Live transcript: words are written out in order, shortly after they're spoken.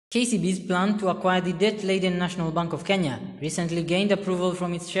KCB's plan to acquire the debt-laden National Bank of Kenya recently gained approval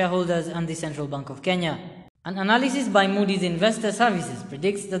from its shareholders and the Central Bank of Kenya. An analysis by Moody's Investor Services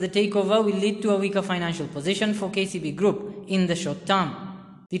predicts that the takeover will lead to a weaker financial position for KCB Group in the short term.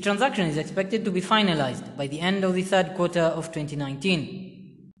 The transaction is expected to be finalized by the end of the third quarter of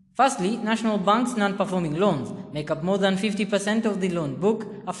 2019. Firstly, National Bank's non-performing loans make up more than 50% of the loan book,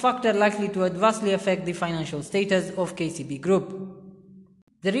 a factor likely to adversely affect the financial status of KCB Group.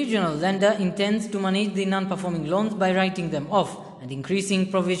 The regional lender intends to manage the non-performing loans by writing them off and increasing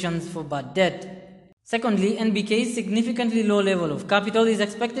provisions for bad debt. Secondly, NBK's significantly low level of capital is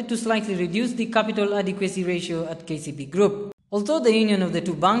expected to slightly reduce the capital adequacy ratio at KCB Group. Although the union of the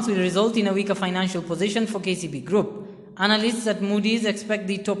two banks will result in a weaker financial position for KCB Group, analysts at Moody's expect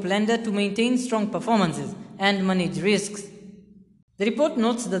the top lender to maintain strong performances and manage risks. The report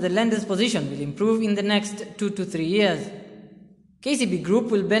notes that the lender's position will improve in the next 2 to 3 years. KCB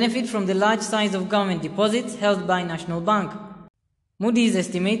Group will benefit from the large size of government deposits held by National Bank. Moody's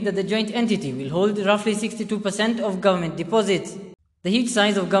estimate that the joint entity will hold roughly 62% of government deposits. The huge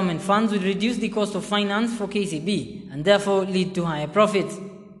size of government funds will reduce the cost of finance for KCB and therefore lead to higher profits.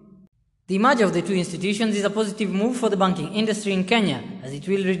 The merger of the two institutions is a positive move for the banking industry in Kenya, as it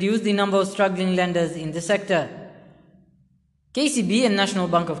will reduce the number of struggling lenders in the sector. KCB and National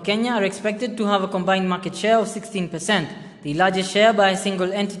Bank of Kenya are expected to have a combined market share of 16%, the largest share by a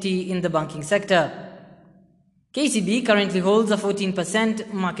single entity in the banking sector. KCB currently holds a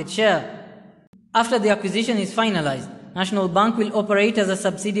 14% market share. After the acquisition is finalized, National Bank will operate as a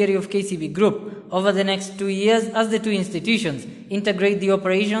subsidiary of KCB Group over the next 2 years as the two institutions integrate the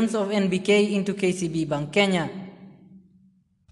operations of NBK into KCB Bank Kenya.